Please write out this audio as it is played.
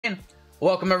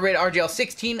Welcome everybody to RGL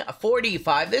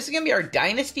 1645. This is going to be our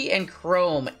Dynasty and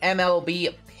Chrome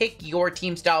MLB Pick Your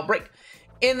Team style break.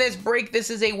 In this break,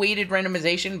 this is a weighted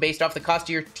randomization based off the cost of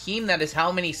your team. That is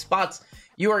how many spots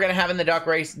you are going to have in the duck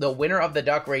race. The winner of the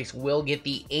duck race will get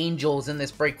the Angels in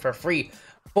this break for free.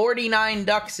 49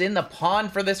 ducks in the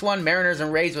pond for this one. Mariners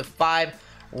and Rays with 5.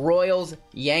 Royals,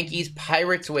 Yankees,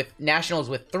 Pirates with Nationals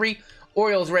with 3.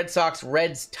 Orioles, Red Sox,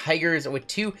 Reds, Tigers with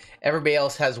 2. Everybody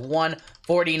else has 1.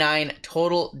 49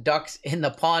 total ducks in the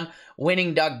pond.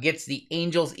 Winning duck gets the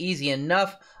Angels, easy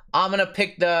enough. I'm going to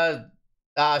pick the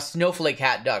Snowflake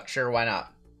Hat duck. Sure, why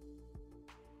not?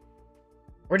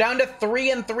 We're down to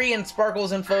 3-3 in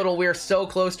Sparkles and Photo. We're so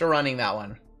close to running that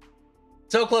one.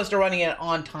 So close to running it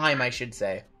on time, I should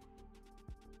say.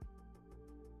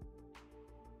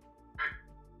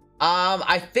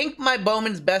 I think my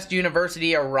Bowman's Best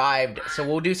University arrived, so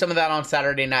we'll do some of that on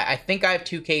Saturday night. I think I have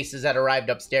 2 cases that arrived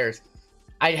upstairs.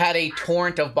 I had a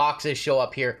torrent of boxes show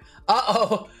up here.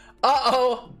 Uh-oh.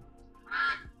 Uh-oh.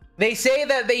 They say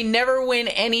that they never win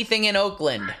anything in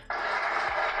Oakland.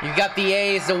 You got the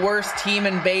A's, the worst team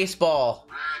in baseball.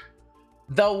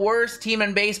 The worst team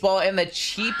in baseball and the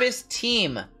cheapest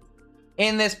team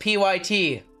in this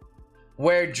PYT.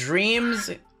 Where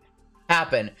dreams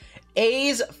happen.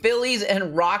 A's, Phillies,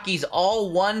 and Rockies,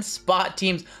 all one-spot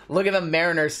teams. Look at the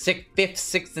Mariners, 5th,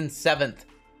 6th, and 7th.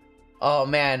 Oh,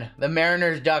 man. The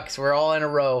Mariners, Ducks, we're all in a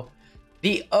row.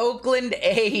 The Oakland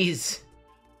A's.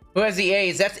 Who has the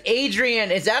A's? That's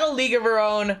Adrian. Is that a league of her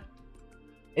own?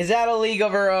 Is that a league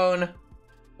of her own?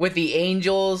 With the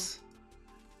Angels?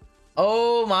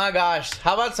 Oh, my gosh.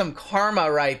 How about some karma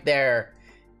right there?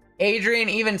 Adrian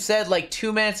even said like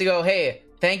 2 minutes ago, hey,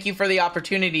 thank you for the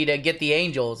opportunity to get the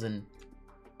Angels, and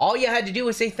all you had to do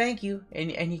was say thank you,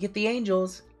 and you get the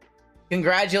Angels.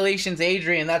 Congratulations,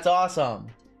 Adrian. That's awesome.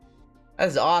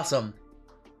 That's awesome.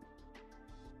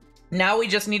 Now we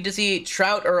just need to see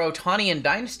Trout or Ohtani in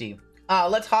Dynasty.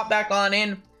 Let's hop back on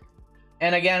in.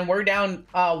 And again, we're down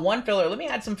 1 filler. Let me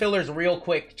add some fillers real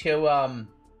quick to...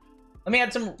 Let me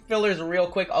add some fillers real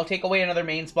quick. I'll take away another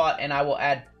main spot, and I will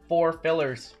add 4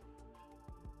 fillers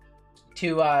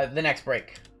to the next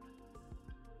break.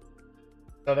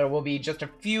 So there will be just a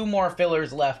few more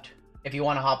fillers left if you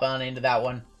want to hop on into that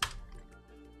one.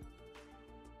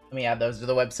 Let me add those to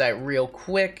the website real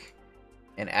quick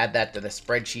and add that to the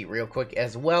spreadsheet real quick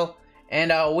as well.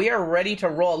 And we are ready to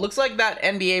roll. It looks like that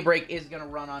NBA break is going to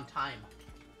run on time.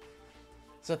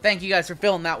 So thank you guys for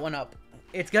filling that one up.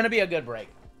 It's going to be a good break.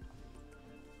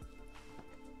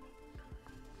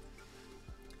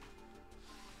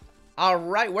 All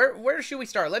right, where should we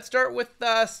start? Let's start with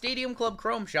Stadium Club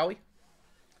Chrome, shall we?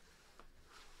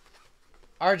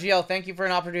 RGL, thank you for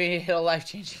an opportunity to hit a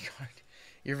life-changing card.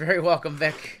 You're very welcome,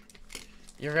 Vic.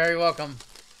 You're very welcome.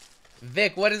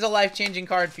 Vic, what is a life-changing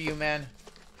card for you, man?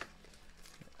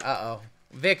 Uh-oh.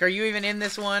 Vic, are you even in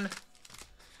this one?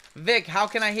 Vic, how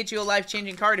can I hit you a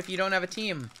life-changing card if you don't have a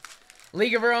team?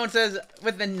 League of Her Own says,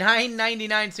 with the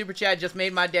 $9.99 Super Chat, just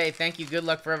made my day. Thank you. Good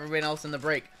luck for everyone else in the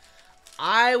break.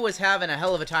 I was having a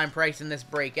hell of a time pricing this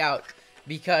breakout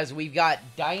because we've got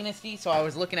Dynasty, so I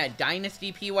was looking at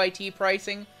Dynasty PYT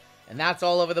pricing, and that's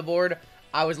all over the board.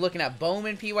 I was looking at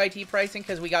Bowman PYT pricing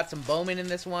because we got some Bowman in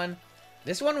this one.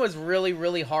 This one was really,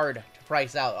 really hard to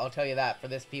price out, I'll tell you that, for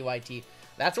this PYT.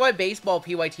 That's why baseball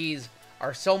PYTs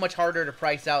are so much harder to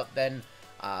price out than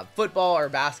football or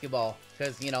basketball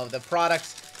because, you know, the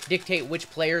products dictate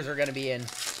which players are going to be in.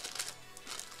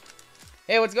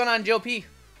 Hey, what's going on, Joe P?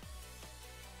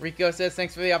 Rico says,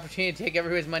 thanks for the opportunity to take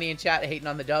everybody's money in chat, hating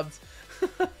on the dubs.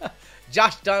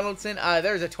 Josh Donaldson,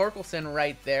 there's a Torkelson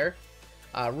right there.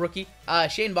 Rookie.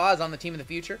 Shane Baugh is on the team of the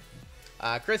future.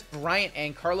 Chris Bryant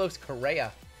and Carlos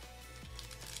Correa.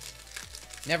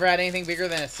 Never had anything bigger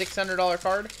than a $600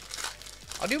 card.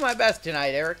 I'll do my best tonight,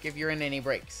 Eric, if you're in any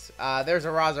breaks. There's a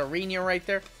Rosarino right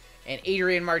there. And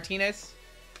Adrian Martinez.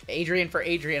 Adrian for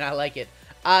Adrian, I like it.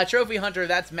 Trophy Hunter,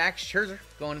 that's Max Scherzer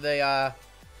going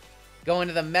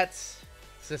to the Mets.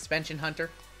 Suspension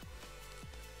Hunter.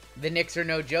 The Knicks are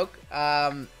no joke.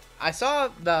 I saw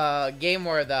the game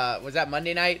where was that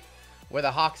Monday night where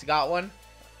the Hawks got one?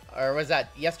 Or was that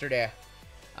yesterday?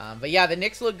 But yeah, the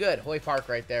Knicks look good. Hoy Park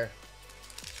right there.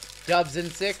 Dubs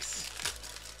in 6.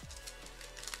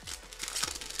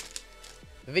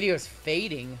 The video is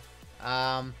fading.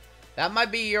 That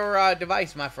might be your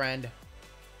device, my friend.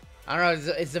 I don't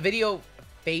know. Is the video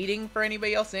fading for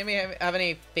anybody else? Anybody have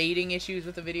any fading issues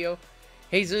with the video?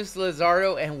 Jesus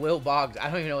Lazardo and Will Boggs.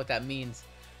 I don't even know what that means.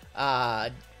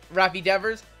 Rafi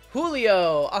Devers.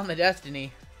 Julio on the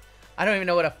Destiny. I don't even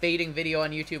know what a fading video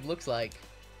on YouTube looks like.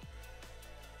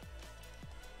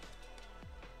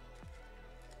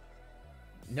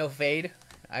 No fade?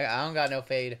 I don't got no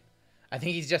fade. I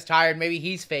think he's just tired. Maybe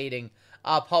he's fading.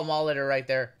 Paul Molitor right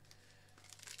there.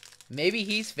 Maybe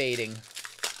he's fading.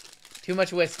 Too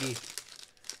much whiskey.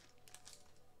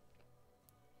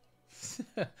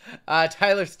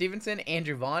 Tyler Stevenson,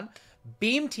 Andrew Vaughn.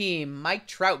 Beam Team, Mike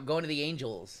Trout going to the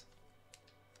Angels.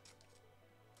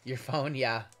 Your phone,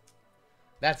 yeah.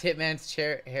 That's Hitman's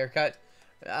chair haircut.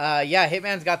 Yeah,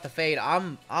 Hitman's got the fade.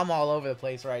 I'm all over the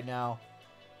place right now.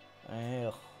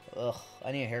 Ugh,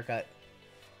 I need a haircut.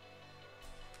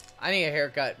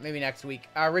 Maybe next week.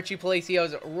 Richie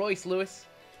Palacios, Royce Lewis,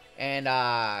 and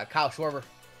Kyle Schwarber.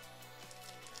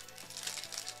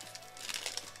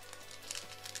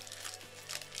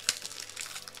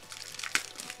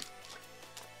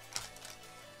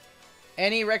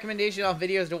 Any recommendation on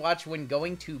videos to watch when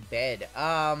going to bed?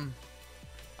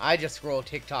 I just scroll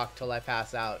TikTok till I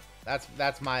pass out.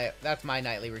 That's my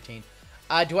nightly routine.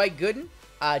 Dwight Gooden,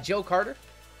 Joe Carter,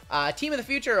 Team of the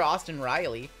Future, Austin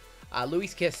Riley,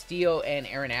 Luis Castillo, and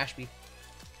Aaron Ashby.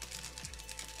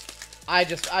 I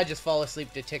just fall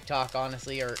asleep to TikTok,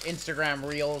 honestly, or Instagram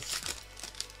Reels.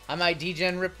 I might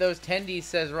degen rip those tendies,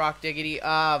 says Rock Diggity.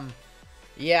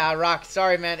 Yeah, Rock,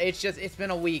 sorry, man. It's been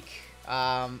a week.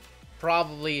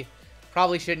 Probably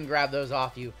shouldn't grab those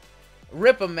off you.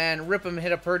 Rip them, man. Rip them.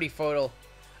 Hit a Purdy photo.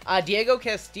 Diego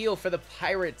Castillo for the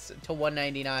Pirates to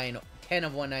 199. 10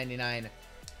 of 199.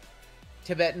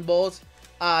 Tibetan Bulls.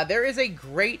 There is a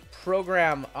great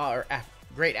program, or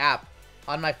great app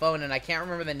on my phone, and I can't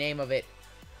remember the name of it.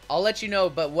 I'll let you know,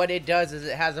 but what it does is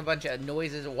it has a bunch of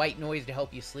noises, white noise to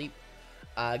help you sleep.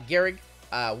 Gehrig,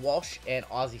 Walsh, and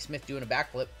Ozzie Smith doing a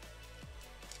backflip.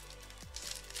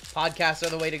 Podcasts are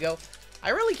the way to go. I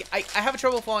have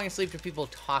trouble falling asleep to people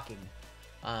talking.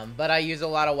 But I use a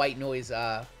lot of white noise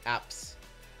apps.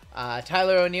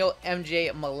 Tyler O'Neill,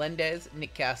 MJ Melendez,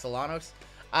 Nick Castellanos.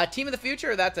 Team of the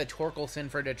Future, that's a Torkelson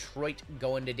for Detroit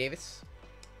going to Davis.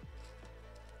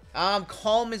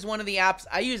 Calm is one of the apps.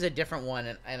 I use a different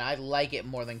one, and I like it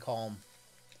more than Calm.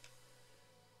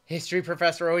 History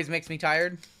Professor always makes me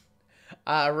tired.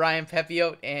 Ryan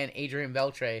Pepiote and Adrian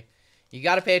Beltre. You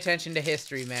got to pay attention to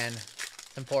history, man.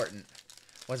 It's important.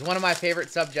 Was one of my favorite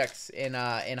subjects in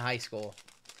high school.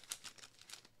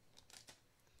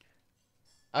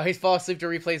 I always fall asleep to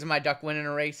replays of my duck winning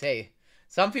a race. Hey,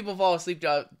 some people fall asleep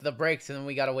to the breaks, and then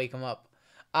we got to wake them up.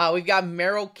 We've got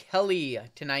Merrill Kelly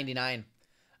to 99.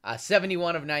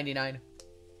 71 of 99.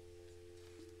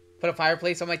 Put a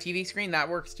fireplace on my TV screen. That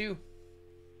works too.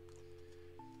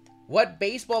 What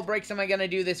baseball breaks am I going to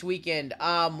do this weekend?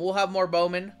 We'll have more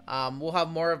Bowman. We'll have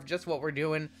more of just what we're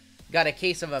doing. Got a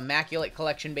case of Immaculate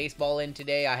Collection baseball in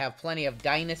today. I have plenty of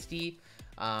Dynasty.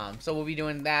 So we'll be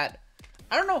doing that.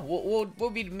 I don't know. We'll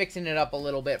be mixing it up a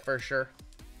little bit for sure.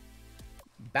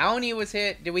 Bounty was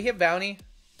hit. Did we hit Bounty?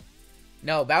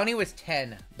 No, Bounty was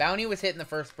 10. Bounty was hit in the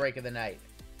first break of the night.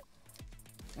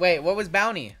 Wait, what was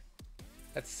Bounty?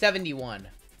 That's 71.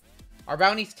 Our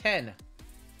Bounty's 10.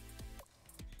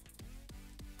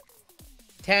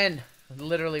 10.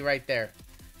 Literally right there.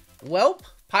 Welp.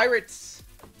 Pirates.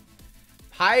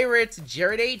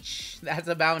 Jared H. That's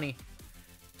a Bounty.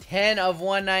 10 of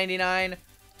 199.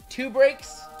 2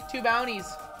 breaks. 2 bounties.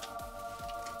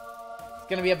 It's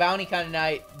going to be a bounty kind of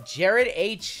night. Jared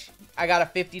H. I got a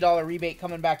 $50 rebate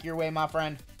coming back your way, my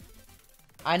friend.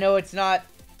 I know it's not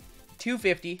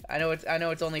 $250. I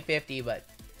know it's only $50, but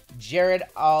Jared,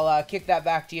 I'll kick that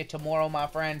back to you tomorrow, my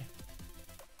friend.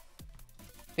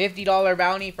 $50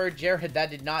 bounty for Jared.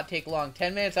 That did not take long.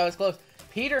 10 minutes. I was close.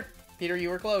 Peter, you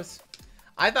were close.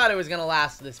 I thought it was going to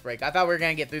last this break. I thought we were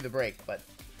going to get through the break, but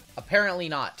apparently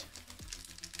not.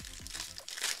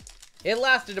 It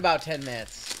lasted about 10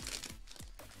 minutes.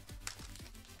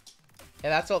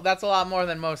 Yeah, that's a lot more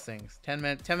than most things. 10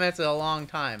 minutes is a long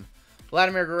time.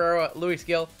 Vladimir Guerrero, Luis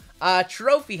Gill.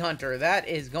 Trophy Hunter. That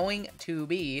is going to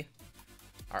be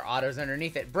our autos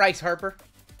underneath it. Bryce Harper.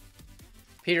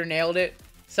 Peter nailed it.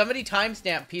 Somebody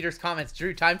timestamp Peter's comments.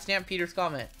 Drew, timestamp Peter's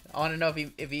comment. I want to know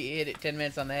if he hit it 10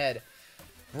 minutes on the head.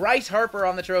 Bryce Harper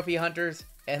on the Trophy Hunters.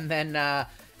 And then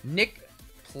Nick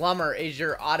Plummer is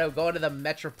your auto going to the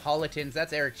Metropolitans.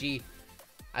 That's Eric G.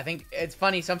 I think it's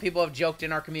funny. Some people have joked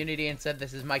in our community and said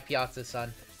this is Mike Piazza's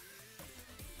son.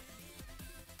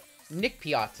 Nick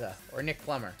Piazza or Nick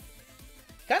Plummer.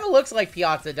 Kind of looks like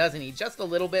Piazza, doesn't he? Just a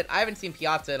little bit. I haven't seen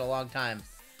Piazza in a long time.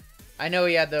 I know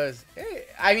he had those.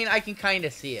 I mean, I can kind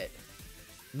of see it.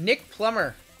 Nick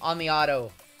Plummer on the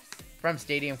auto from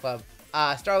Stadium Club.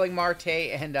 Starling Marte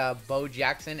and Bo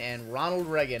Jackson and Ronald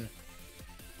Reagan.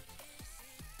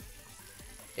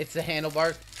 It's the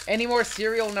handlebars. Any more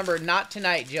serial number? Not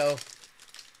tonight, Joe.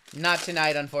 Not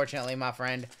tonight, unfortunately, my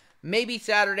friend. Maybe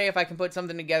Saturday if I can put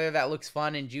something together that looks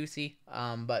fun and juicy.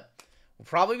 But we'll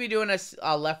probably be doing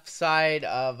a left side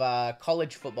of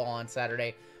college football on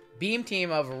Saturday. Beam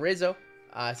team of Rizzo,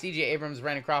 CJ Abrams,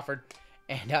 Brandon Crawford,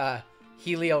 and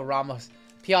Helio Ramos.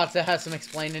 Piazza has some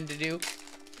explaining to do.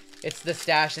 It's the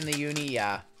stash in the uni,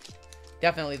 yeah.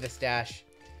 Definitely the stash.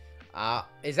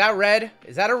 Is that red?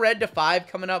 Is that a red to 5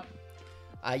 coming up?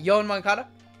 Yohan Moncada.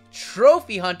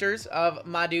 Trophy Hunters of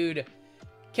my dude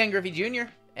Ken Griffey Jr.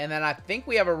 And then I think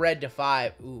we have a red to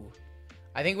 5. Ooh.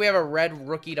 I think we have a red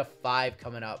rookie to 5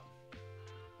 coming up.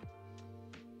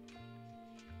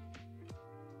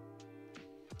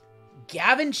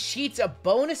 Gavin Sheets, a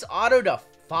bonus auto to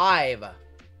 5.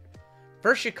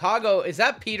 For Chicago, is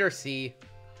that Peter C?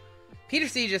 Peter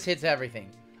C just hits everything.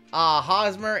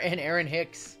 Hosmer and Aaron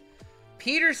Hicks.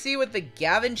 Peter C with the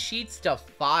Gavin Sheets to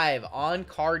 5.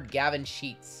 On-card Gavin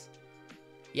Sheets.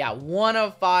 Yeah, 1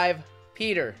 of 5.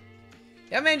 Peter.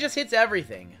 That man just hits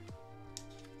everything.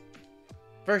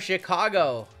 For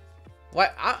Chicago.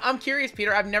 What? I'm curious,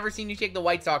 Peter. I've never seen you take the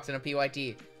White Sox in a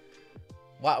PYT.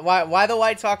 Why the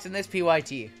White Sox in this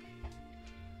PYT?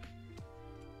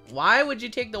 Why would you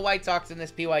take the White Sox in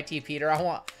this PYT, Peter?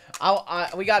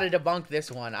 We gotta debunk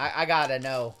this one. I gotta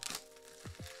know.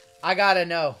 I gotta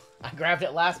know. I grabbed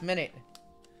it last minute.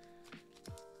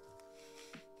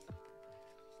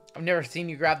 I've never seen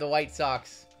you grab the White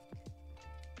Sox.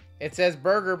 It says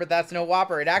burger, but that's no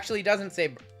Whopper. It actually doesn't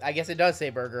say... I guess it does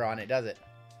say burger on it, does it?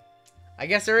 I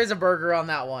guess there is a burger on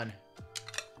that one.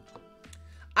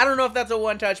 I don't know if that's a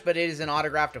one-touch, but it is an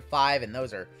autograph to 5, and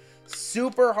those are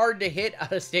super hard to hit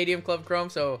out of Stadium Club Chrome,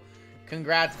 so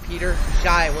congrats, Peter.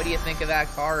 Shy, what do you think of that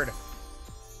card?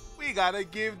 We gotta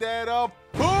give that a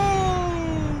boom!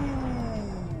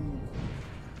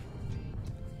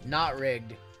 Not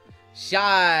rigged.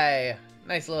 Shy.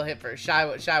 Nice little hit for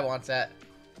Shy. Shy wants that.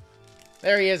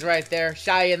 There he is right there.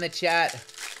 Shy in the chat.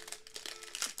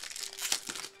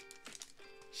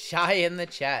 Shy in the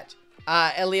chat.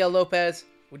 Elia Lopez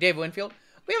with Dave Winfield.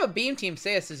 We have a beam team.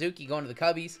 Seiya Suzuki going to the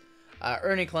Cubbies.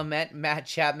 Ernie Clement, Matt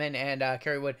Chapman, and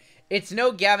Kerry Wood. It's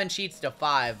no Gavin Sheets to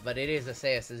 5, but it is a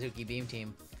Seiya Suzuki beam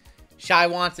team. Shy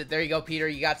wants it. There you go, Peter.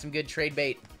 You got some good trade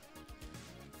bait.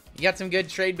 You got some good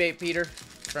trade bait, Peter,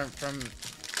 from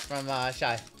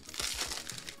Shy.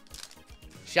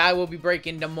 Shy will be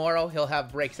breaking tomorrow. He'll have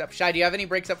breaks up. Shy, do you have any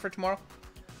breaks up for tomorrow?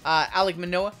 Alec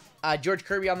Manoah, George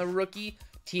Kirby on the rookie,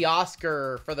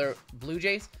 Teoscar for the Blue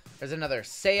Jays. There's another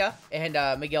Seiya and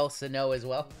Miguel Sano as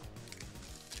well.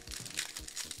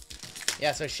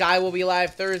 Yeah, so Shy will be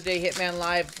live Thursday, Hitman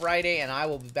live Friday, and I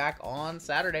will be back on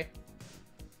Saturday.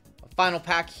 A final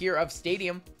pack here of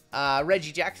Stadium.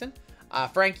 Reggie Jackson,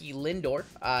 Frankie Lindor,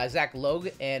 Zach Logue,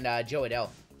 and Joe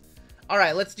Adele. All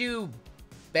right, let's do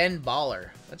Ben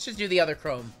Baller. Let's just do the other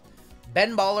Chrome.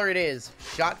 Ben Baller it is.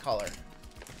 Shot caller.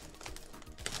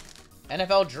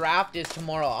 NFL draft is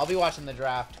tomorrow. I'll be watching the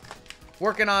draft.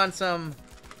 Working on some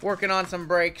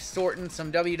breaks, sorting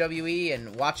some WWE,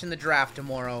 and watching the draft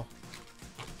tomorrow.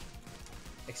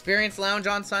 Experience Lounge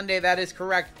on Sunday. That is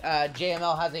correct.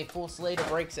 JML has a full slate of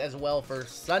breaks as well for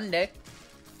Sunday.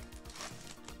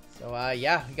 So,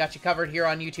 yeah, we got you covered here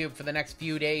on YouTube for the next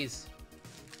few days.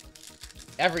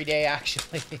 Every day,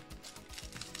 actually.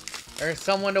 There's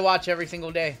someone to watch every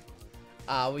single day.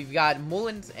 We've got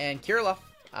Mullins and Kirilov,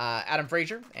 Adam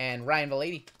Frazier, and Ryan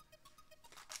Valady.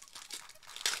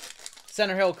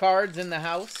 Center Hill cards in the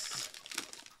house.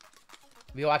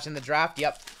 Be watching the draft.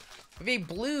 Yep. We have a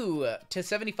blue to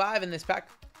 75 in this pack.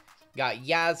 Got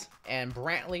Yaz and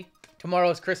Brantley.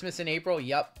 Tomorrow's Christmas in April.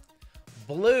 Yep.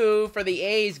 Blue for the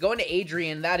A's. Going to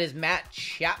Adrian. That is Matt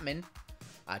Chapman.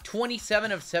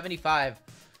 27 of 75.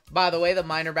 By the way, the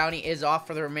minor bounty is off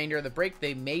for the remainder of the break.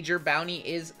 The major bounty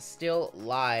is still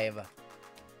live.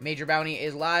 Major bounty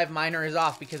is live. Minor is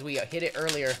off because we hit it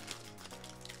earlier.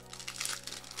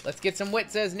 Let's get some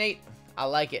wit, says Nate. I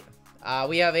like it.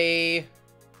 We have a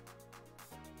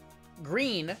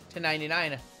green to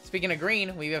 99. Speaking of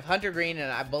green, we have Hunter Green,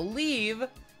 and I believe...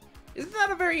 Isn't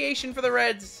that a variation for the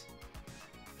Reds?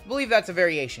 I believe that's a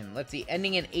variation. Let's see.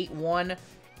 Ending in 8-1.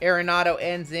 Arenado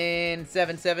ends in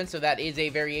 7-7, so that is a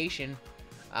variation.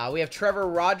 We have Trevor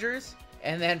Rogers,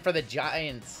 and then for the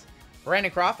Giants,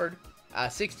 Brandon Crawford,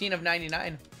 16 of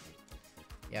 99.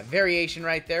 Yeah, variation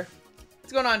right there.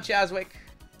 What's going on, Chaswick?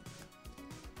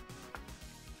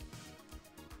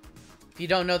 If you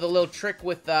don't know the little trick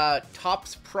with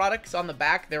Topps products on the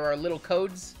back, there are little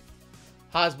codes.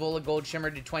 Hosbola Gold Shimmer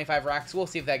did 25 racks. We'll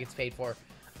see if that gets paid for.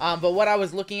 But what I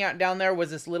was looking at down there was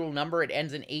this little number. It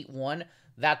ends in 8-1.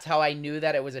 That's how I knew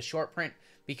that it was a short print,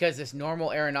 because this normal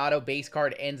Arenado base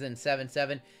card ends in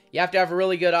 7-7. You have to have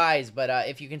really good eyes, but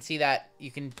if you can see that,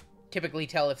 you can typically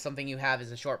tell if something you have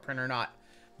is a short print or not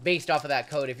based off of that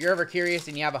code. If you're ever curious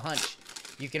and you have a hunch,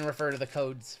 you can refer to the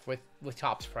codes with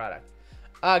Topps product.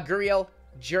 Gurriel,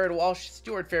 Jared Walsh,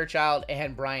 Stuart Fairchild,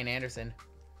 and Brian Anderson.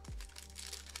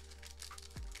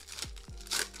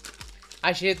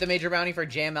 I should hit the major bounty for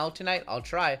JML tonight. I'll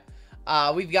try.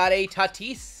 We've got a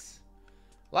Tatis.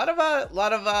 A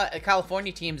lot of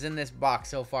California teams in this box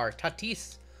so far.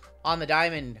 Tatis on the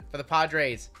diamond for the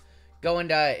Padres. Going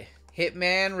to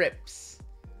Hitman Rips.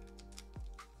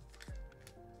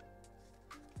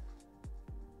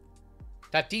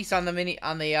 Tatis on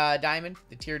the diamond,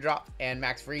 the teardrop, and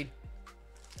Max Fried.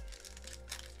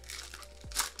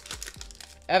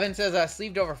 Evan says,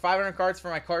 sleeved over 500 cards for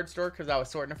my card store because I was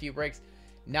sorting a few breaks.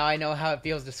 Now I know how it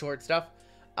feels to sort stuff.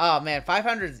 Oh, man,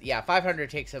 500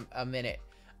 takes a minute.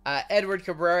 Edward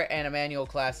Cabrera and Emmanuel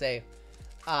Class A.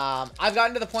 I've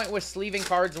gotten to the point with sleeving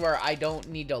cards where I don't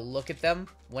need to look at them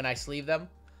when I sleeve them.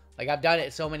 Like, I've done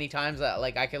it so many times that,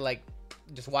 like, I could, like,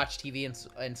 just watch TV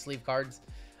and sleeve cards.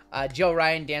 Joe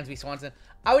Ryan, Dansby Swanson.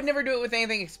 I would never do it with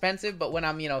anything expensive, but when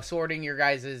I'm, you know, sorting your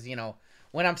guys's, you know,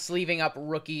 when I'm sleeving up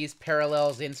rookies,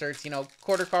 parallels, inserts, you know,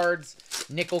 quarter cards,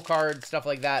 nickel cards, stuff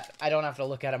like that, I don't have to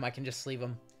look at them. I can just sleeve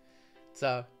them.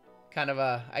 So, kind of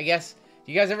I guess,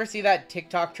 do you guys ever see that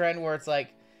TikTok trend where it's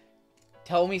like,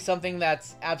 tell me something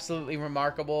that's absolutely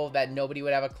remarkable that nobody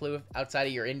would have a clue outside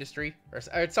of your industry? Or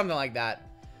something like that.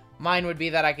 Mine would be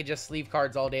that I could just sleeve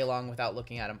cards all day long without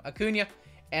looking at them. Acuna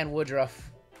and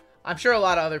Woodruff. I'm sure a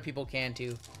lot of other people can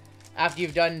too. After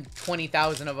you've done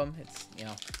 20,000 of them, it's, you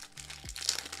know.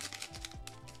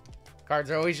 Cards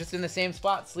are always just in the same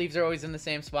spot. Sleeves are always in the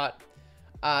same spot.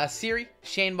 Siri,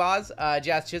 Shane Boz,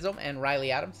 Jazz Chisholm, and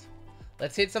Riley Adams.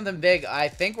 Let's hit something big. I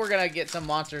think we're going to get some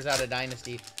monsters out of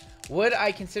Dynasty. Would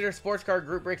I consider sports card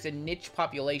group breaks a niche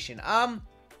population?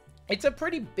 It's a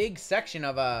pretty big section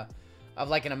of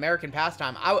like an American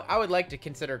pastime. I would like to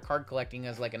consider card collecting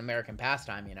as like an American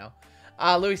pastime, you know.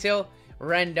 Louis Hill,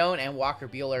 Rendon, and Walker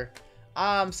Buehler.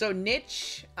 So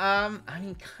niche, I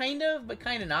mean, kind of, but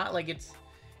kind of not. Like,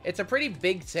 it's a pretty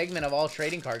big segment of all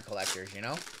trading card collectors, you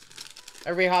know?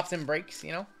 Everybody hops and breaks,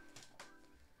 you know?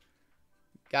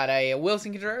 Got a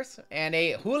Wilson Contreras and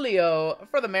a Julio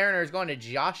for the Mariners going to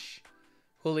Josh.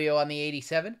 Julio on the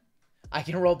 87. I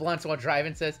can roll blunts while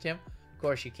driving, says Tim. Of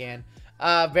course you can.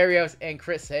 Barrios and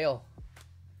Chris Sale.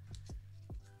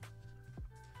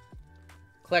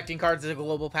 Collecting cards is a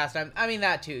global pastime. I mean,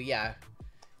 that too, yeah.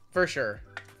 For sure.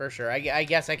 For sure. I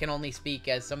guess I can only speak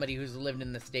as somebody who's lived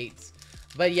in the States.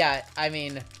 But yeah, I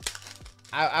mean,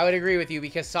 I would agree with you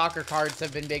because soccer cards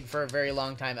have been big for a very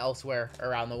long time elsewhere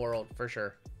around the world, for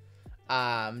sure.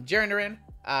 Jaron Duran,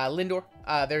 Lindor,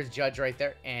 there's Judge right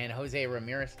there, and Jose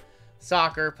Ramirez.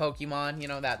 Soccer, Pokemon, you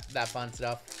know, that fun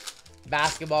stuff.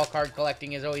 Basketball card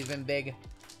collecting has always been big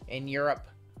in Europe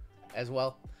as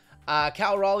well.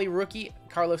 Cal Raleigh rookie,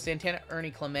 Carlos Santana,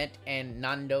 Ernie Clement, and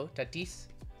Nando Tatis.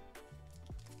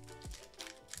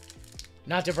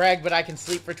 Not to brag, but I can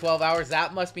sleep for 12 hours.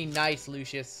 That must be nice,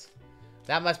 Lucius.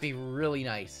 That must be really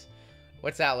nice.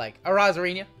 What's that like?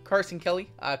 Arozarena, Carson Kelly,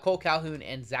 Cole Calhoun,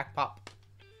 and Zach Pop.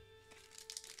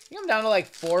 I think I'm down to like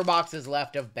 4 boxes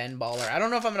left of Ben Baller. I don't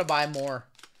know if I'm going to buy more.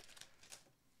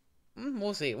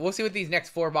 We'll see. We'll see what these next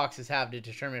 4 boxes have to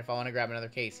determine if I want to grab another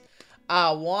case.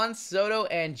 Juan Soto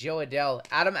and Joe Adele.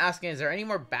 Adam asking, is there any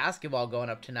more basketball going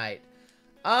up tonight?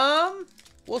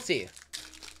 We'll see.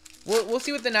 We'll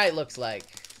see what the night looks like.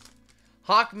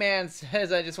 Hawkman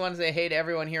says, I just want to say hey to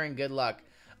everyone here and good luck.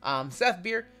 Seth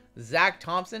Beer, Zach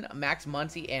Thompson, Max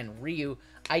Muncy, and Ryu.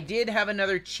 I did have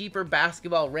another cheaper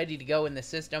basketball ready to go in the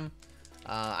system.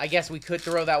 I guess we could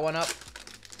throw that one up.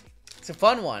 It's a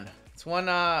fun one.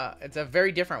 It's a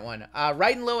very different one.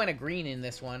 Right and low and a green in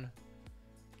this one.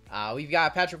 We've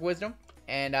got Patrick Wisdom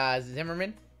and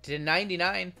Zimmerman to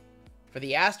 99 for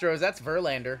the Astros. That's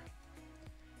Verlander.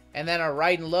 And then a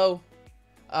right and low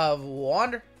of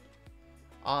Wander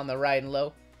on the right and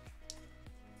low.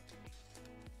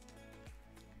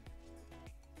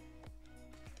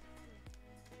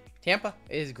 Tampa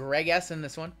is Greg S. in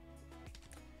this one.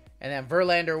 And then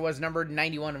Verlander was numbered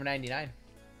 91 of 99.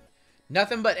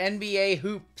 Nothing but NBA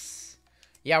hoops.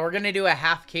 Yeah, we're going to do a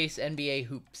half case NBA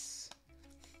hoops.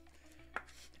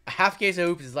 A half case of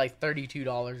hoops is like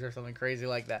 $32 or something crazy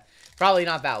like that. Probably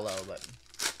not that low, but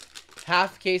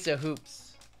half case of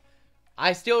hoops.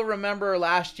 I still remember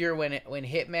last year when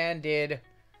Hitman did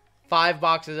 5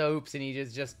 boxes of hoops and he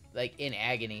was just like in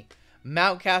agony.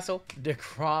 Mountcastle,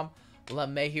 DeGrom,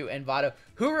 LeMahieu, and Votto.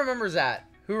 Who remembers that?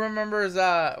 Who remembers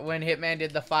when Hitman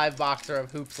did the 5-boxer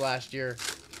of Hoops last year?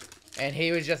 And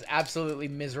he was just absolutely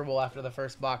miserable after the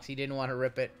first box. He didn't want to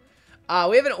rip it.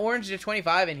 We have an orange to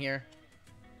 25 in here.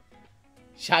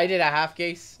 Shy did a half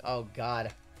case. Oh,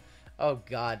 God. Oh,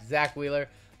 God. Zach Wheeler.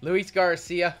 Luis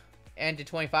Garcia. And to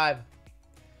 25.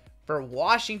 For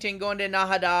Washington, going to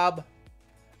Nahadab.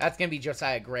 That's going to be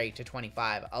Josiah Gray to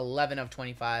 25. 11 of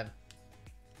 25.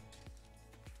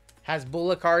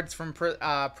 Hasbulla cards from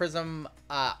Prism.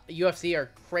 UFC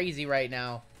are crazy right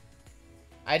now.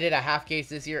 I did a half case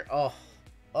this year. Oh,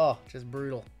 just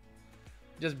brutal.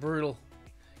 Just brutal.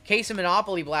 Case of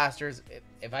Monopoly Blasters.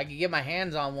 If I could get my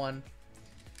hands on one.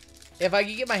 If I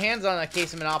could get my hands on a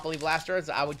case of Monopoly Blasters,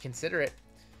 I would consider it.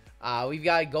 We've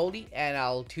got Goldie and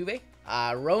Altuve.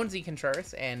 Ronzi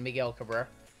Contreras and Miguel Cabrera.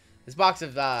 This box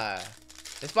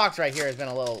right here has been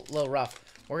a little rough.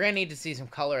 We're going to need to see some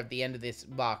color at the end of this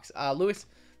box. Lewis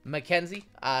McKenzie,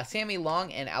 Sammy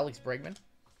Long, and Alex Bregman.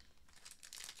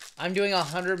 I'm doing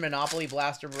 100 Monopoly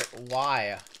Blaster.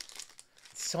 Why?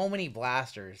 So many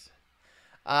blasters.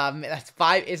 That's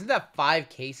 5. Isn't that 5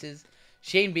 cases?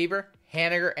 Shane Bieber,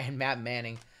 Haniger, and Matt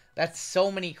Manning. That's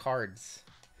so many cards.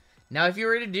 Now, if you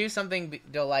were to do something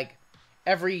to, like,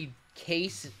 every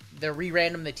case, the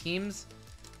re-random the teams,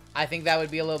 I think that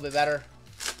would be a little bit better.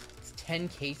 It's 10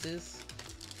 cases.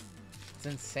 It's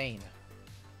insane.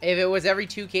 If it was every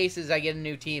 2 cases I get a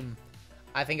new team,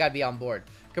 I think I'd be on board.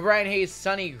 Cabrian Hayes,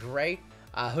 Sonny Gray,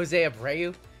 Jose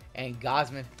Abreu, and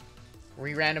Gosman.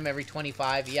 Re-random every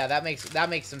 25. Yeah, that makes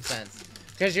some sense.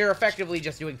 Because you're effectively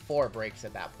just doing 4 breaks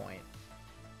at that point.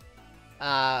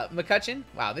 McCutcheon.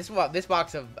 Wow, this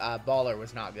box of Baller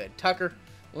was not good. Tucker,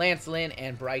 Lance Lynn,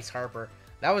 and Bryce Harper.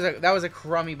 That was a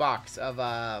crummy box of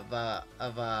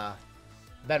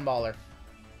Ben Baller.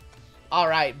 All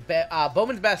right,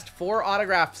 Bowman's Best 4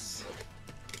 autographs.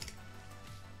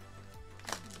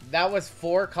 That was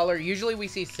 4 color. Usually we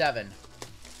see 7.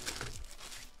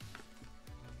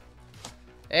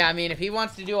 Yeah, I mean, if he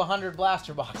wants to do 100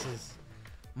 blaster boxes,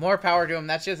 more power to him.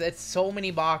 That's just, it's so many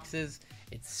boxes.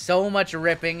 It's so much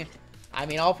ripping. I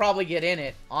mean, I'll probably get in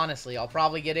it. Honestly, I'll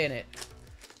probably get in it.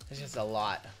 It's just a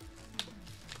lot.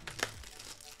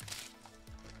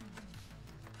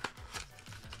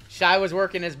 Shy was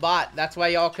working his bot. That's why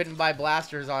y'all couldn't buy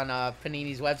blasters on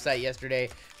Panini's website yesterday.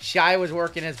 Shy was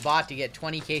working his bot to get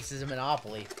 20 cases of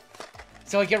Monopoly,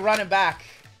 so he could run it back.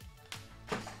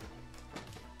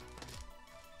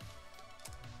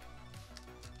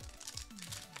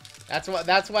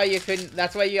 That's why you couldn't.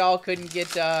 That's why y'all couldn't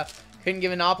get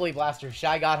Monopoly blasters.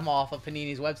 Shy got him off of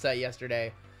Panini's website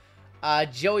yesterday.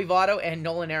 Joey Votto and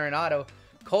Nolan Arenado.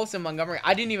 Colson Montgomery.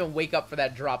 I didn't even wake up for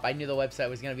that drop. I knew the website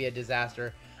was going to be a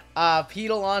disaster. Pete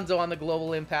Alonso on the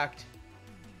Global Impact.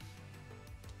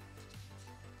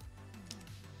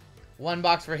 1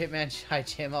 box for Hitman, Shy,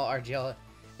 JML, RGL,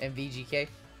 and VGK.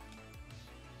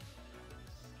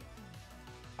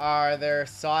 Are there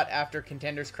sought-after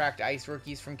Contenders Cracked Ice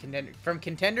rookies from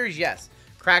Contenders? Yes.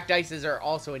 Cracked Ices are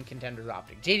also in Contenders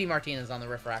Optic. JD Martinez on the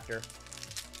Refractor.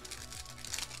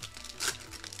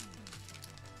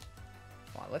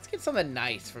 Come on, let's get something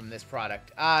nice from this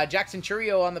product. Jackson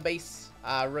Churio on the base.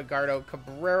 Ricardo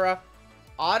Cabrera.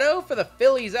 Auto for the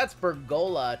Phillies. That's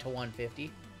Bergola to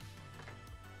 150.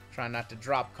 Trying not to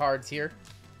drop cards here.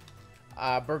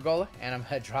 Bergola. And I'm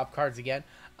going to drop cards again.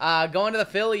 Going to the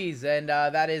Phillies. And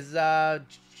that is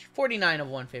 49 of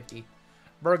 150.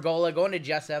 Bergola going to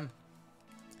Jess M.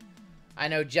 I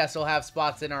know Jess will have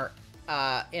spots in our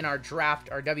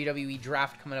draft, our WWE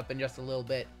draft coming up in just a little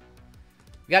bit.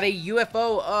 We got a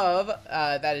UFO of,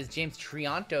 that is James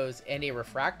Triantos, and a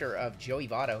refractor of Joey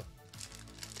Votto.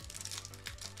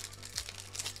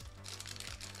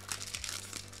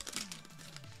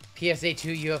 PSA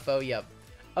 2 UFO, yep.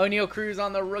 O'Neal Cruz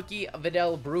on the rookie,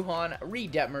 Vidal Brujan,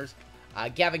 Reed Detmers,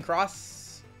 Gavin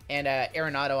Cross, and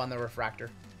Arenado on the refractor.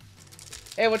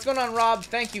 Hey, what's going on, Rob?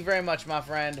 Thank you very much, my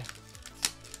friend.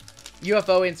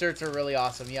 UFO inserts are really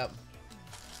awesome, yep.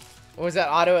 What was that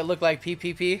auto? It looked like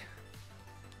PPP.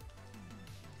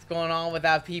 What's going on with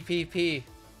that PPP?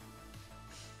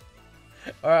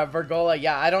 Bergola,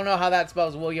 yeah, I don't know how that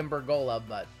spells William Bergola,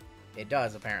 but it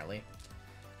does, apparently.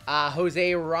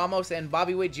 Jose Ramos and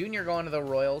Bobby Witt Jr. going to the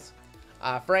Royals.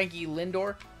 Frankie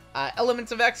Lindor.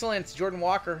 Elements of Excellence. Jordan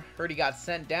Walker. Heard he got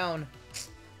sent down.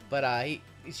 But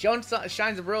he's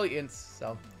shines of brilliance.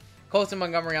 So, Colson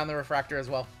Montgomery on the refractor as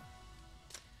well.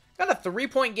 Got a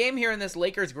 3-point game here in this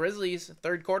Lakers-Grizzlies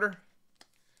third quarter.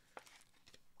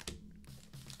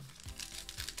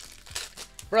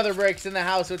 Brother Breaks in the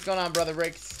house. What's going on, Brother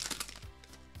Breaks?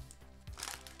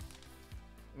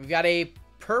 We've got a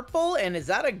purple, and is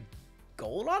that a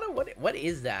gold auto? What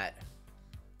is that?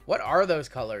 What are those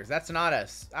colors? That's not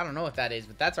us. I don't know what that is,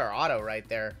 but that's our auto right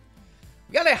there.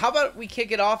 We got how about we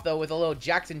kick it off though with a little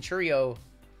Jackson Churio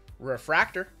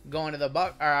refractor going to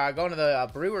the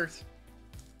Brewers.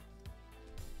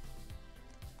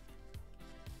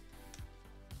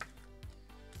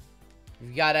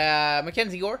 We've got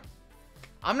Mackenzie Gore.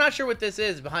 I'm not sure what this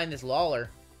is behind this Lawler.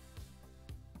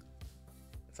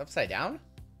 It's upside down?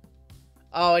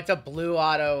 Oh, it's a blue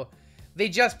auto. They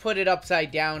just put it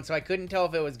upside down, so I couldn't tell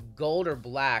if it was gold or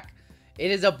black. It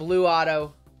is a blue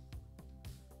auto.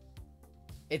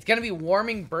 It's going to be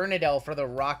Warming Bernadelle for the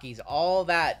Rockies. All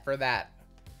that for that.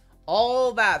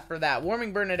 All that for that.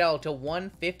 Warming Bernadelle to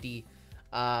 150.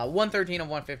 113 of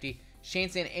 150. Shane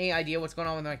saying, any idea what's going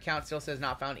on with my account? Still says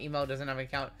not found. Email doesn't have an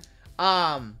account.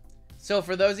 So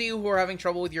for those of you who are having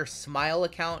trouble with your Smile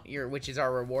account, which is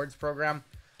our rewards program,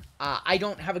 I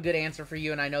don't have a good answer for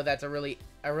you, and I know that's a really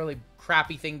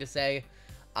crappy thing to say.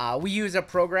 We use a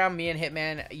program, me and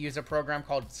Hitman use a program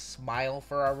called Smile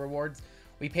for our rewards.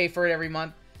 We pay for it every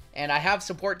month, and I have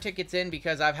support tickets in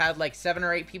because I've had like 7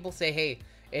 or 8 people say, hey,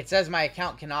 it says my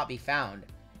account cannot be found,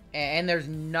 and there's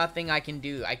nothing I can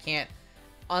do. I can't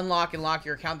unlock and lock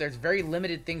your account. There's very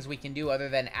limited things we can do other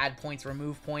than add points,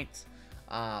 remove points.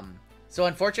 So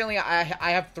unfortunately, I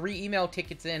have 3 email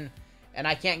tickets in, and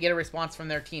I can't get a response from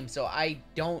their team. So I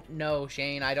don't know,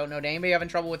 Shane. I don't know. Did anybody having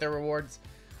trouble with their rewards?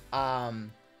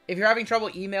 If you're having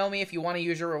trouble, email me. If you want to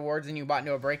use your rewards and you bought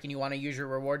into a break and you want to use your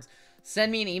rewards,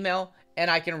 send me an email, and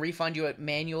I can refund you it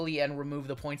manually and remove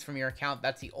the points from your account.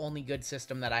 That's the only good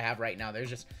system that I have right now. There's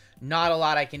just not a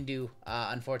lot I can do,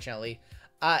 unfortunately.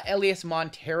 Elias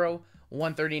Montero,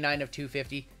 139 of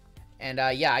 250. And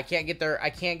yeah, I can't get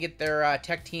their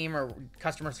tech team or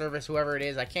customer service, whoever it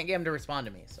is. I can't get them to respond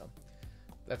to me. So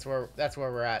that's where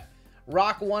we're at.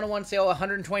 Rock 101 sale,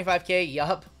 125K.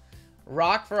 Yup.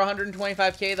 Rock for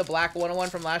 125K. The black 101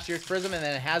 from last year's Prism, and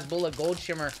then Hasbulla Gold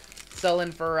Shimmer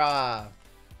selling for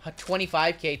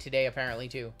 25K today apparently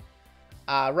too.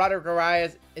 Roderick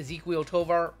Arias, Ezequiel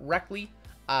Tovar, Reckley.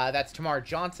 That's Tamar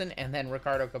Johnson, and then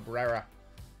Ricardo Cabrera.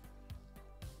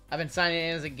 I've been signing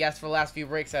in as a guest for the last few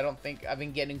breaks. I don't think I've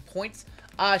been getting points.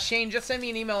 Shane, just send me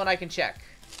an email and I can check.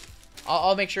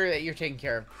 I'll make sure that you're taken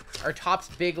care of. Are Topps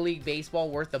Big League Baseball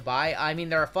worth the buy? I mean,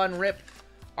 they're a fun rip.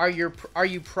 Are you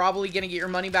probably going to get your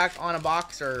money back on a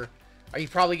box, or are you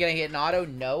probably going to get an auto?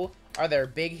 No. Are there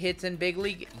big hits in Big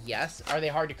League? Yes. Are they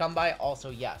hard to come by?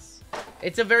 Also, yes.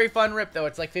 It's a very fun rip, though.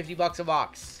 It's like 50 bucks a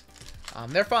box.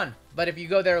 They're fun, but if you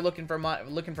go there looking for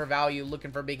value,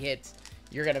 looking for big hits,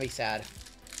 you're going to be sad.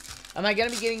 Am I going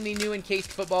to be getting the new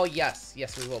encased football? Yes.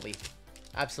 Yes, we will be.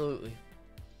 Absolutely.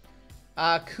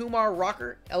 Kumar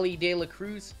Rocker, Ellie De La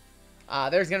Cruz.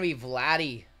 There's going to be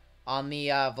Vladdy on the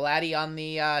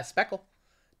Speckle.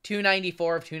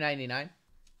 294 of 299.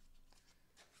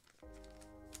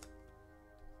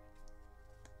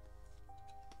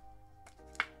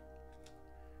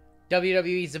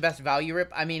 WWE is the best value rip.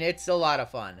 I mean, it's a lot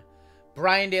of fun.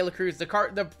 Brian De La Cruz. The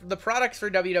products for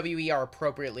WWE are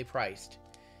appropriately priced.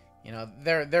 You know,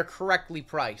 they're correctly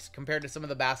priced compared to some of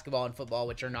the basketball and football,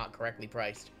 which are not correctly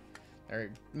priced.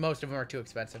 Most of them are too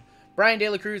expensive. Brian De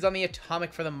La Cruz on the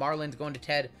Atomic for the Marlins going to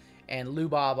Ted, and Lou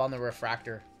Bob on the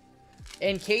Refractor.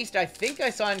 Encased, I think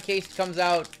I saw Encased comes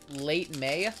out late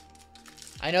May.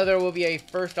 I know there will be a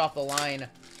first off the line.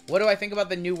 What do I think about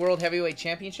the new World Heavyweight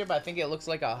Championship? I think it looks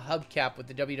like a hubcap with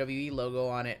the WWE logo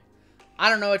on it. I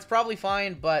don't know. It's probably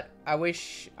fine, but I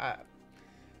wish...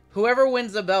 whoever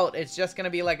wins the belt, it's just going to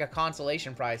be like a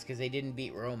consolation prize because they didn't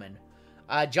beat Roman.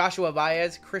 Joshua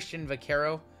Baez, Christian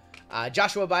Vaquero.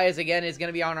 Joshua Baez, again, is going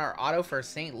to be on our auto for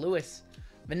St. Louis.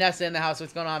 Vanessa in the house.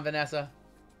 What's going on, Vanessa?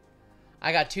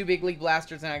 I got 2 Big League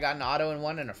Blasters, and I got an auto in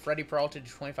one and a Freddie Peralta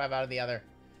 25 out of the other.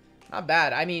 Not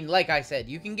bad. I mean, like I said,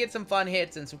 you can get some fun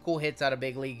hits and some cool hits out of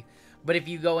Big League. But if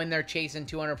you go in there chasing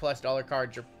 $200+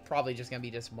 cards, you're probably just going to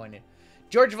be disappointed.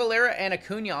 George Valera and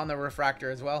Acuna on the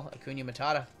Refractor as well. Acuna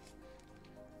Matata.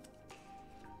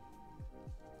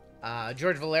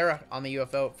 George Valera on the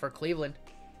UFO for Cleveland.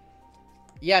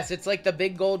 Yes, it's like the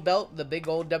big gold belt, the big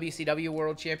gold WCW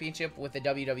World Championship with the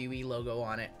WWE logo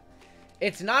on it.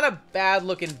 It's not a bad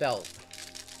looking belt.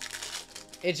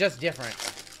 It's just different.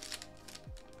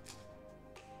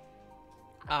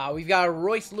 We've got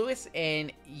Royce Lewis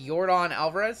and Yordan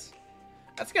Alvarez.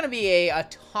 That's going to be a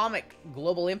Atomic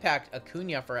Global Impact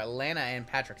Acuna for Atlanta and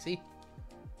Patrick C.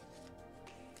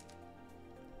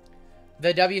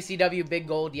 The WCW Big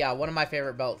Gold, yeah, one of my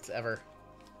favorite belts ever.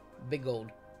 Big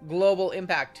Gold. Global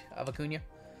Impact of Acuna.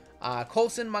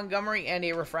 Colson Montgomery and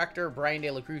a Refractor, Brian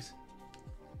De La Cruz.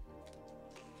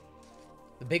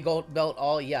 The Big Gold belt,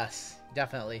 all yes.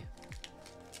 Definitely.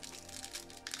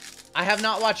 I have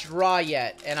not watched Raw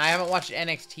yet, and I haven't watched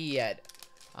NXT yet.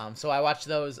 So I watch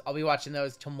those. I'll be watching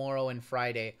those tomorrow and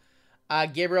Friday.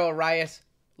 Gabriel Arias,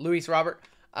 Luis Robert,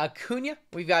 Cunha.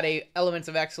 We've got a Elements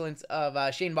of Excellence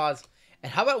of Shane Boz.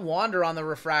 And how about Wander on the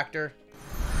Refractor?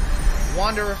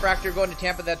 Wander Refractor going to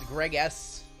Tampa. That's Greg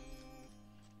S.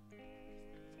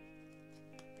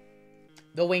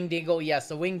 The Winged Eagle. Yes,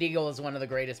 the Winged Eagle is one of the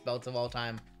greatest belts of all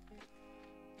time.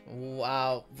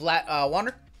 Wow.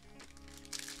 Wander.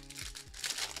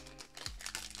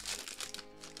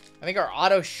 I think our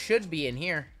auto should be in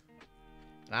here.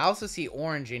 And I also see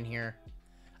orange in here.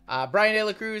 Brian De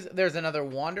La Cruz, there's another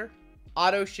Wander.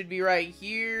 Auto should be right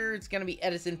here. It's going to be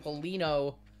Edison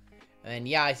Polino. And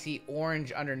yeah, I see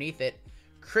orange underneath it.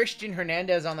 Christian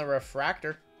Hernandez on the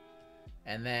Refractor.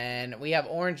 And then we have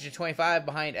orange to 25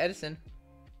 behind Edison.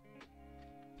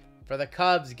 For the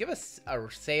Cubs, give us a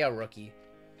Seiya rookie.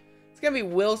 It's going to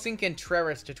be Wilson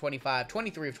Contreras to 25.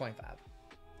 23 of 25.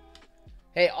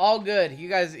 Hey, all good. You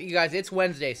guys, it's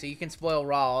Wednesday, so you can spoil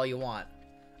Raw all you want.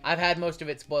 I've had most of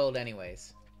it spoiled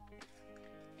anyways.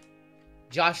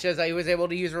 Josh says I was able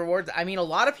to use rewards. I mean, a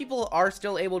lot of people are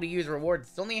still able to use rewards.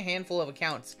 It's only a handful of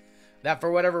accounts that,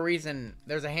 for whatever reason,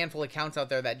 there's a handful of accounts out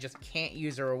there that just can't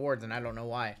use the rewards, and I don't know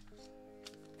why.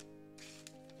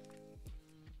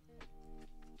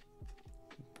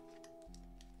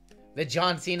 The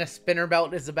John Cena spinner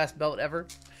belt is the best belt ever.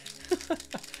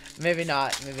 Maybe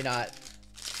not. Maybe not.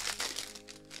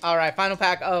 All right, final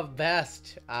pack of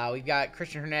best. We've got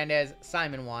Christian Hernandez,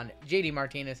 Simon Juan, JD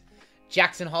Martinez,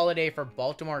 Jackson Holiday for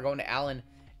Baltimore going to Allen,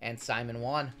 and Simon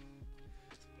Juan.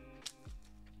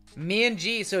 Me and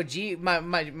G, so G,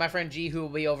 my friend G, who will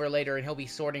be over later, and he'll be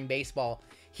sorting baseball.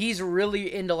 He's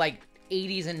really into like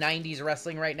 80s and 90s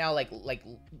wrestling right now, like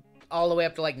all the way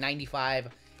up to like 95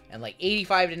 and like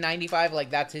 85 to 95. Like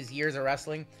that's his years of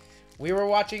wrestling. We were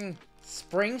watching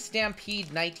Spring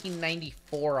Stampede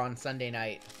 1994 on Sunday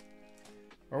night.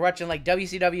 We're watching like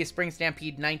WCW Spring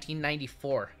Stampede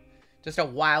 1994. Just a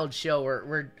wild show.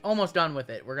 We're almost done with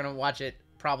it. We're going to watch it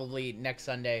probably next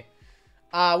Sunday.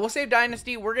 We'll save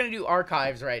Dynasty. We're going to do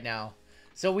Archives right now.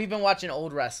 So we've been watching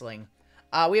old wrestling.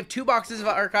 We have 2 boxes of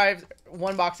Archives,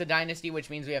 1 box of Dynasty, which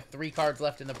means we have 3 cards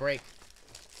left in the break.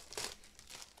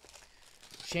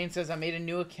 Shane says, I made a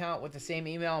new account with the same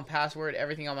email and password.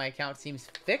 Everything on my account seems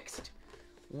fixed.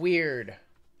 Weird.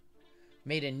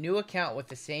 Made a new account with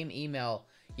the same email.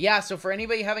 Yeah, so for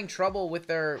anybody having trouble with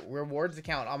their rewards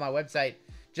account on my website,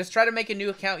 just try to make a new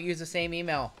account, use the same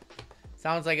email.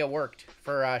 Sounds like it worked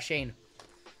for Shane.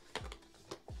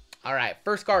 All right,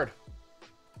 first card.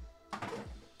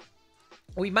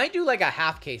 We might do like a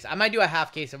half case. I might do a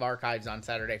half case of Archives on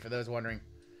Saturday, for those wondering.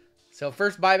 So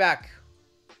first buyback.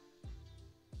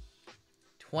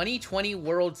 2020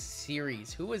 World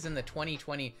Series. Who was in the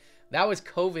 2020? That was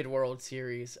COVID World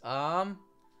Series.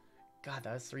 God,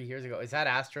 that was 3 years ago. Is that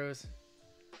Astros?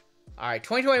 All right,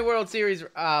 2020 World Series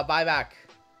buyback.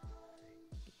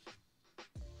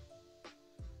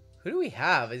 Who do we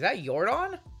have? Is that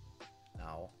Yordan?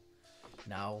 No.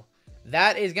 No.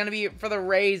 That is going to be for the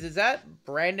Rays. Is that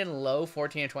Brandon Lowe,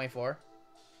 14 of 24?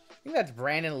 I think that's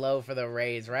Brandon Lowe for the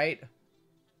Rays, right?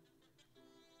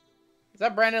 Is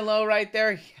that Brandon Lowe right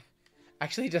there?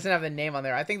 Actually, he doesn't have the name on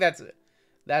there. I think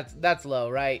that's Lowe,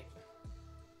 right?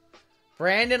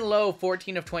 Brandon Lowe,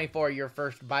 14 of 24, your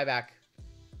first buyback.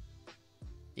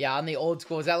 Yeah, on the old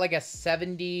school. Is that like a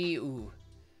 70? Ooh.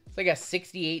 It's like a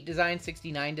 68 design,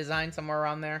 69 design, somewhere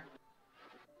around there.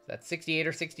 Is that 68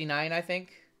 or 69, I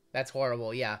think? That's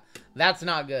horrible, yeah. That's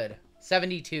not good.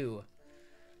 72.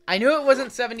 I knew it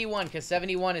wasn't 71, because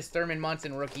 71 is Thurman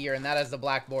Munson rookie year, and that has the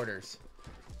black borders.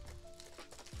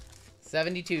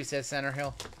 72, says Center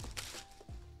Hill.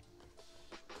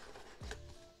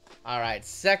 All right,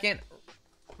 second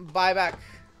buyback.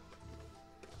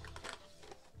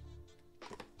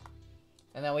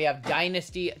 And then we have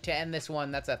Dynasty to end this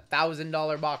one. That's a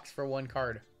 $1,000 box for 1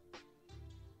 card.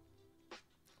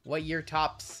 What year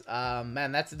tops?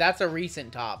 Man, that's a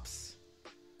recent tops.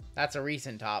 That's a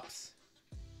recent tops.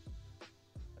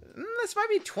 This might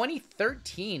be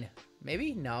 2013.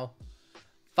 Maybe? No.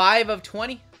 5 of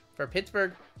 20 for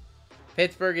Pittsburgh.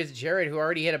 Pittsburgh is Jared, who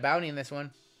already hit a bounty in this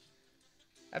one.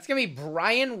 That's going to be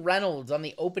Brian Reynolds on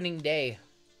the opening day.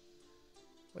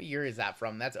 What year is that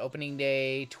from? That's opening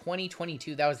day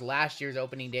 2022. That was last year's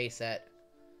opening day set.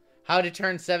 How to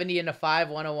turn 70 into 5,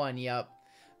 101. Yep.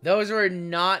 Those were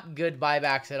not good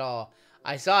buybacks at all.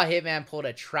 I saw Hitman pulled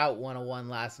a Trout 101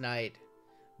 last night.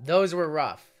 Those were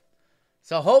rough.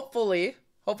 So hopefully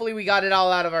we got it all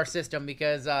out of our system,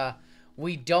 because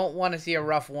we don't want to see a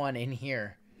rough one in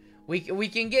here. We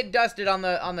can get dusted on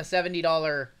the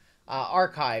 $70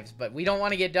 archives, but we don't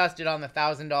want to get dusted on the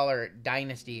 $1,000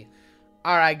 Dynasty.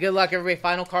 All right, good luck, everybody.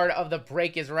 Final card of the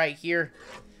break is right here.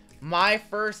 My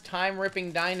first time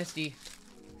ripping Dynasty.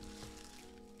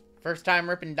 First time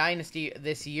ripping Dynasty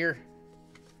this year.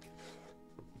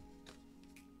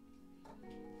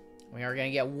 We are going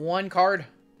to get one card.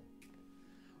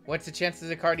 What's the chances of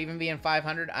the card even being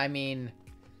 500? I mean,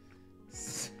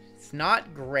 it's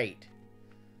not great.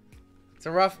 It's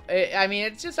a rough... I mean,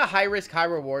 it's just a high-risk,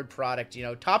 high-reward product, you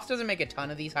know. Topps doesn't make a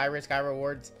ton of these high-risk,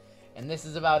 high-rewards. And this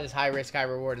is about as high-risk,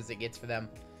 high-reward as it gets for them.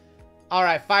 All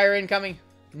right, fire incoming.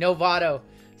 Novato,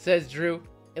 says Drew.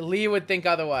 Lee would think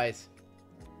otherwise.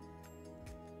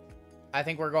 I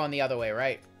think we're going the other way,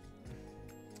 right?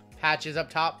 Patches up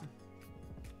top.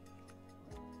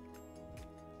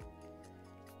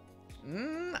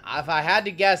 If I had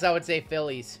to guess, I would say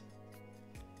Phillies.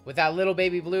 With that little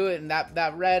baby blue and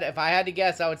that red, if I had to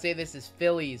guess, I would say this is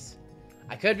Phillies.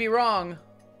 I could be wrong.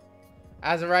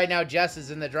 As of right now, Jess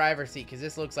is in the driver's seat because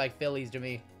this looks like Phillies to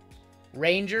me.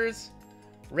 Rangers?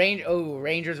 Oh,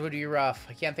 Rangers would be rough.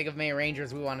 I can't think of many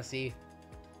Rangers we want to see.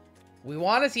 We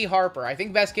want to see Harper. I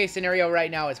think best case scenario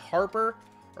right now is Harper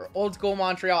or old school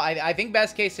Montreal. I think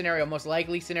best case scenario, most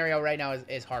likely scenario right now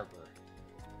is Harper.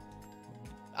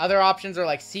 Other options are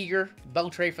like Seager,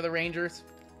 Beltre for the Rangers.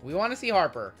 We want to see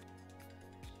Harper.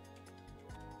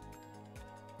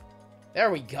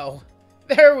 There we go.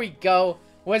 There we go.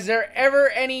 Was there ever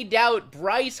any doubt?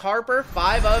 Bryce Harper,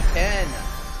 5 of 10.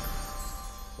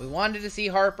 We wanted to see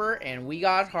Harper, and we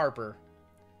got Harper.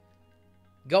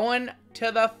 Going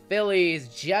to the Phillies,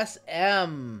 Jess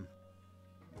M.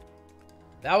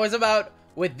 That was about,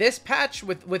 with this patch,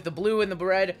 with the blue and the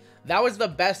red, that was the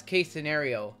best case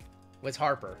scenario, was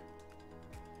Harper.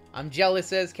 I'm jealous,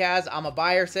 says Kaz. I'm a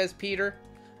buyer, says Peter.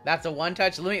 That's a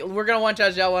one-touch. We're going to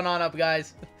one-touch that one on up,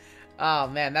 guys. Oh,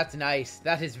 man, that's nice.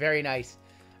 That is very nice.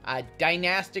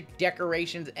 Dynastic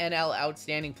Decorations NL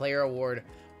Outstanding Player Award.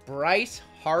 Bryce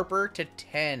Harper to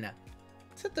 10.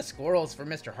 Let's hit the squirrels for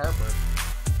Mr. Harper.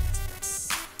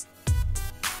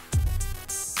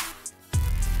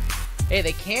 Hey,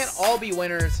 they can't all be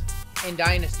winners in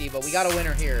Dynasty, but we got a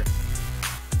winner here.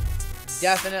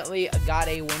 Definitely got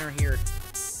a winner here.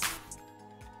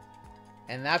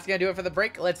 And that's going to do it for the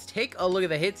break. Let's take a look at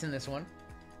the hits in this one.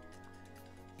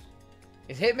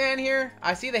 Is Hitman here?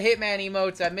 I see the Hitman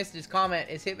emotes. I missed his comment.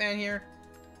 Is Hitman here?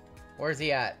 Where's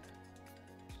he at?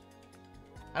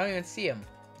 I don't even see him.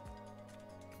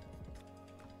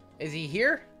 Is he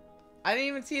here? I didn't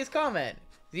even see his comment.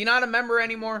 Is he not a member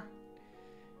anymore?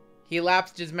 He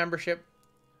lapsed his membership.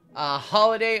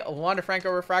 Holiday, Wander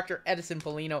Franco Refractor, Edison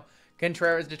Polino,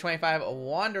 Contreras to 25,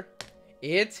 Wander.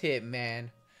 It's Hitman.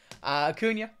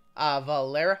 Acuna,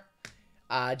 Valera,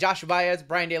 Josh Baez,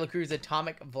 Brian De La Cruz,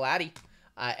 Atomic, Vladdy,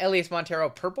 Elias Montero,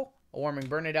 Purple, Warming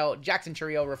Bernadette, Jackson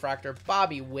Chourio Refractor,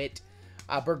 Bobby Witt,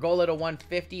 Bergola to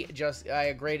 150, just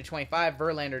Gray to 25,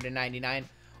 Verlander to 99,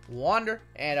 Wander,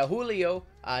 and Julio,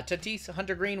 Tatis,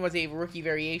 Hunter Green was a rookie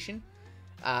variation,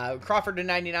 Crawford to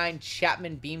 99,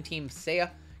 Chapman, Beam Team, Seiya,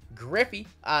 Griffey,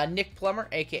 Nick Plummer,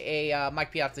 aka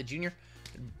Mike Piazza Jr.,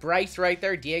 Bryce right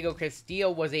there. Diego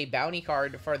Castillo was a bounty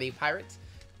card for the Pirates.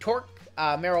 Torque,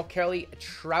 Merrill Kelly,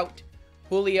 Trout,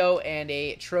 Julio, and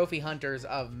a Trophy Hunters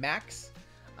of Max.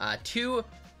 Two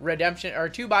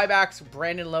buybacks,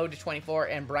 Brandon Lowe to 24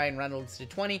 and Brian Reynolds to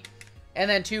 20. And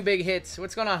then two big hits.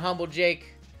 What's going on, Humble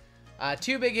Jake?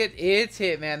 Two big hits. It's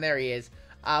Hitman. There he is.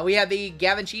 We have the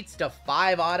Gavin Sheets to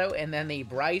 5 auto, and then the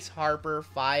Bryce Harper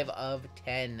 5 of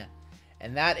 10.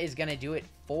 And that is going to do it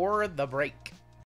for the break.